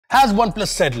Has OnePlus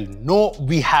settled? No,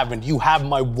 we haven't. You have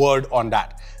my word on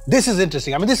that. This is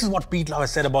interesting. I mean, this is what Pete Lau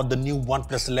has said about the new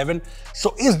OnePlus 11.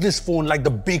 So is this phone like the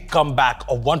big comeback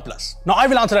of OnePlus? Now, I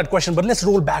will answer that question, but let's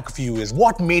roll back a few years.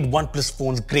 What made OnePlus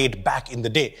phones great back in the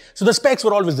day? So the specs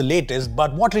were always the latest,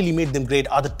 but what really made them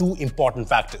great are the two important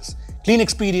factors: clean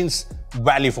experience,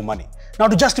 value for money. Now,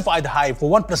 to justify the hype for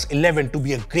OnePlus 11 to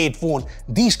be a great phone,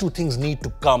 these two things need to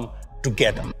come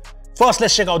together. First,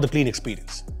 let's check out the clean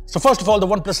experience. So first of all, the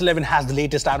OnePlus 11 has the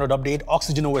latest Android update,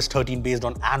 Oxygen OS 13 based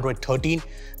on Android 13.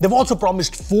 They've also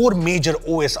promised 4 major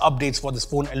OS updates for this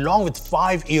phone along with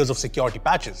 5 years of security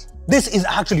patches. This is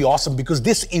actually awesome because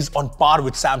this is on par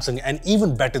with Samsung and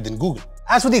even better than Google.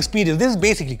 As for the experience, this is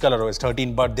basically ColorOS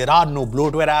 13, but there are no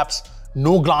bloatware apps,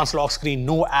 no glance lock screen,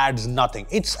 no ads, nothing.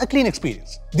 It's a clean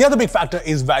experience. The other big factor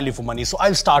is value for money, so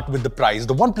I'll start with the price.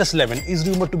 The OnePlus 11 is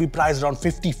rumored to be priced around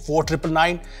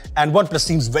 54,999, and OnePlus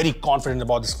seems very confident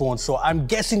about this phone, so I'm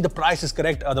guessing the price is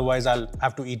correct, otherwise I'll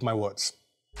have to eat my words.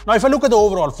 Now, if I look at the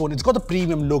overall phone, it's got the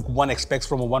premium look one expects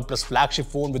from a OnePlus flagship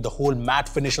phone with the whole matte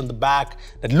finish on the back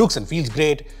that looks and feels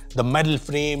great, the metal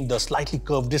frame, the slightly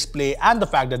curved display, and the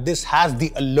fact that this has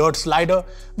the alert slider,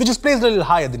 which is placed a little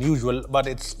higher than usual, but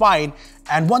it's fine.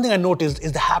 And one thing I noticed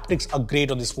is the haptics are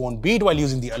great on this phone, be it while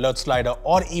using the alert slider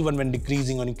or even when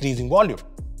decreasing or increasing volume.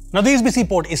 Now, the USB-C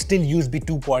port is still USB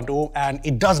 2.0 and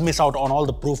it does miss out on all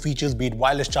the pro features, be it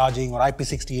wireless charging or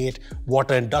IP68,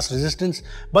 water and dust resistance,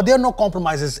 but there are no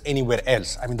compromises anywhere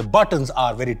else. I mean, the buttons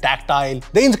are very tactile,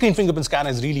 the in-screen fingerprint scanner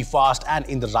is really fast and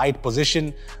in the right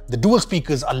position, the dual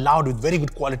speakers are loud with very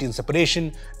good quality and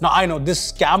separation. Now, I know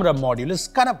this camera module is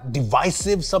kind of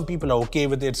divisive, some people are okay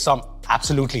with it, some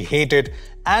absolutely hate it,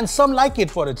 and some like it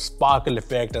for its sparkle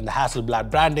effect and the Hasselblad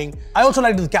branding. I also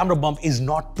like that the camera bump is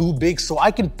not too big, so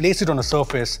I can place it on a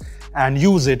surface and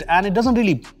use it, and it doesn't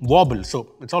really wobble,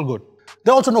 so it's all good.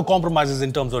 There are also no compromises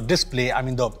in terms of display. I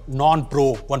mean, the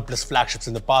non-pro OnePlus flagships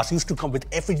in the past used to come with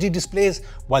FHD displays,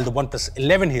 while the OnePlus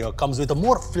 11 here comes with a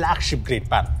more flagship-grade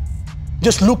panel.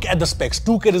 Just look at the specs: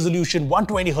 2K resolution,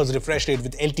 120Hz refresh rate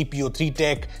with LTPO3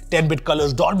 tech, 10-bit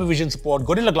colors, Dolby Vision support,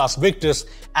 Gorilla Glass Victus,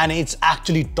 and it's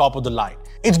actually top of the line.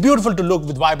 It's beautiful to look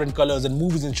with vibrant colors and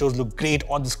movies and shows look great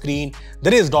on the screen.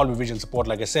 There is Dolby Vision support,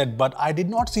 like I said, but I did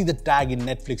not see the tag in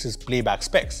Netflix's playback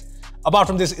specs. Apart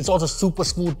from this, it's also super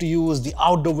smooth to use, the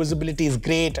outdoor visibility is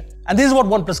great, and this is what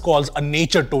OnePlus calls a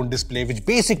nature tone display, which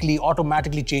basically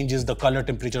automatically changes the color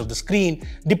temperature of the screen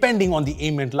depending on the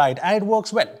ambient light, and it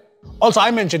works well. Also, I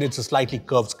mentioned it's a slightly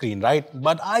curved screen, right?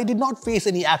 But I did not face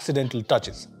any accidental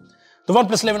touches. The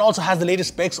OnePlus 11 also has the latest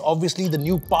specs, obviously the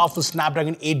new powerful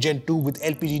Snapdragon 8 Gen 2 with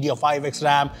LPDDR5X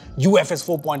RAM, UFS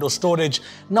 4.0 storage.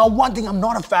 Now, one thing I'm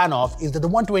not a fan of is that the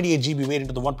 128GB variant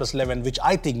of the OnePlus 11, which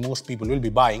I think most people will be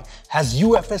buying, has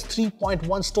UFS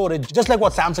 3.1 storage, just like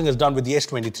what Samsung has done with the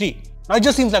S23. Now, it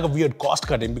just seems like a weird cost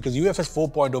cutting because UFS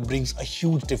 4.0 brings a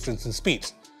huge difference in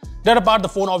speeds. That apart, the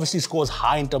phone obviously scores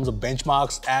high in terms of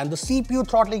benchmarks, and the CPU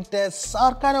throttling tests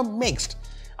are kind of mixed.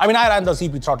 I mean, I ran the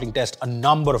CPU throttling test a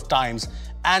number of times,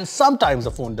 and sometimes the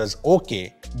phone does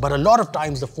okay, but a lot of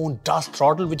times the phone does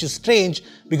throttle, which is strange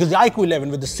because the iQOO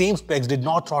 11 with the same specs did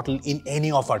not throttle in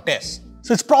any of our tests.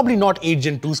 So it's probably not 8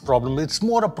 Gen 2's problem, it's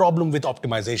more a problem with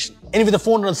optimization. Anyway, the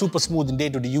phone runs super smooth in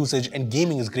day-to-day usage and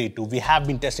gaming is great too. We have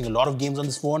been testing a lot of games on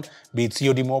this phone, be it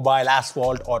COD Mobile,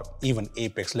 Asphalt or even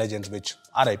Apex Legends, which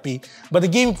RIP. But the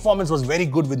gaming performance was very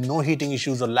good with no heating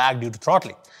issues or lag due to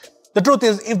throttling. The truth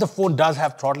is, if the phone does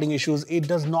have throttling issues, it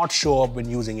does not show up when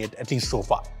using it, at least so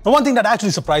far. Now, one thing that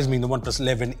actually surprised me in the OnePlus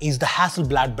 11 is the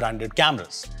Hasselblad branded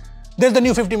cameras. There's the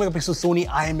new 50MP Sony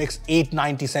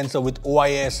IMX890 sensor with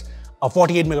OIS, a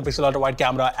 48MP ultra-wide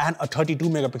camera and a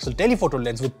 32MP telephoto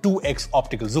lens with 2x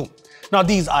optical zoom. Now,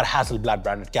 these are Hasselblad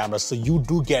branded cameras, so you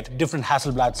do get different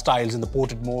Hasselblad styles in the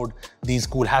portrait mode, these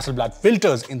cool Hasselblad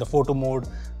filters in the photo mode,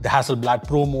 the Hasselblad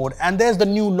Pro mode, and there's the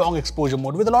new long exposure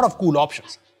mode with a lot of cool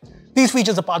options. These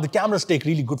features apart, the cameras take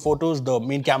really good photos. The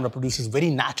main camera produces very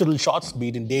natural shots, be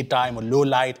it in daytime or low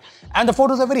light, and the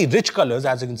photos are very rich colors,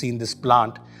 as you can see in this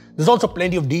plant. There's also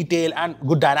plenty of detail and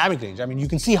good dynamic range. I mean, you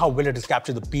can see how well it has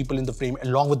captured the people in the frame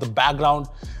along with the background.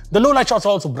 The low light shots are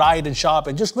also bright and sharp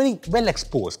and just very well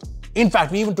exposed. In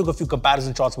fact, we even took a few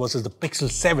comparison shots versus the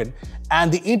Pixel 7,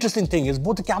 and the interesting thing is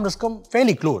both the cameras come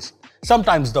fairly close.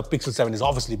 Sometimes the Pixel 7 is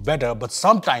obviously better, but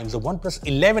sometimes the OnePlus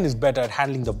 11 is better at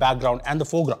handling the background and the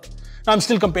foreground. Now, I'm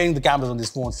still comparing the cameras on this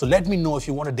phone, so let me know if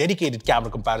you want a dedicated camera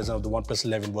comparison of the OnePlus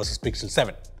 11 versus Pixel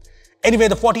 7. Anyway,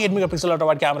 the 48MP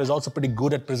ultra-wide camera is also pretty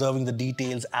good at preserving the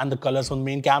details and the colors from the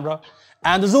main camera.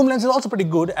 And the zoom lens is also pretty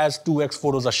good as 2x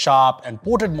photos are sharp and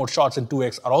portrait mode shots in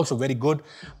 2x are also very good.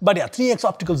 But yeah, 3x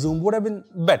optical zoom would have been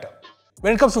better.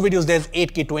 When it comes to videos, there's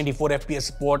 8K 24 FPS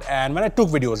support, and when I took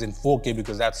videos in 4K,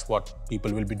 because that's what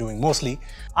people will be doing mostly,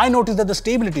 I noticed that the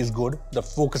stability is good, the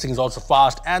focusing is also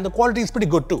fast, and the quality is pretty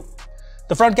good too.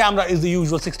 The front camera is the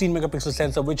usual 16 megapixel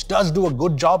sensor, which does do a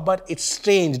good job, but it's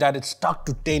strange that it's stuck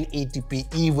to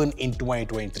 1080p even in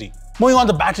 2023. Moving on,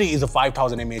 the battery is a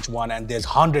 5000 mAh one, and there's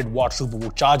 100-watt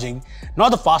superboot charging. Not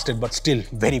the fastest, but still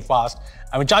very fast.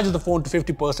 I mean, charges the phone to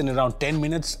 50% in around 10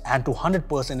 minutes and to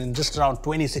 100% in just around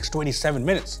 26-27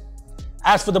 minutes.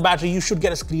 As for the battery, you should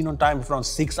get a screen on time of around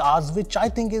 6 hours, which I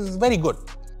think is very good.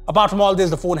 Apart from all this,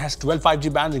 the phone has 12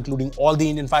 5G bands, including all the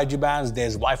Indian 5G bands.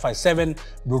 There's Wi-Fi 7,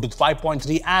 Bluetooth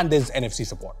 5.3, and there's NFC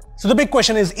support. So the big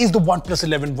question is the OnePlus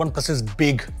 11 OnePlus's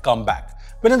big comeback?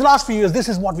 But in the last few years, this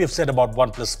is what we have said about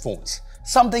OnePlus phones.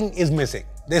 Something is missing.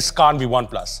 This can't be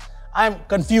OnePlus. I'm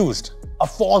confused. A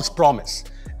false promise.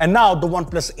 And now the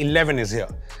OnePlus 11 is here.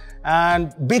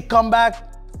 And big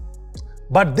comeback.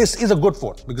 But this is a good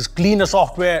phone because cleaner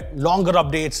software, longer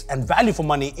updates, and value for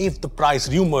money if the price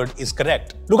rumored is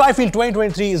correct. Look, I feel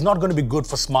 2023 is not going to be good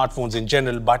for smartphones in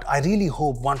general, but I really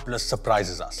hope OnePlus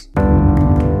surprises us.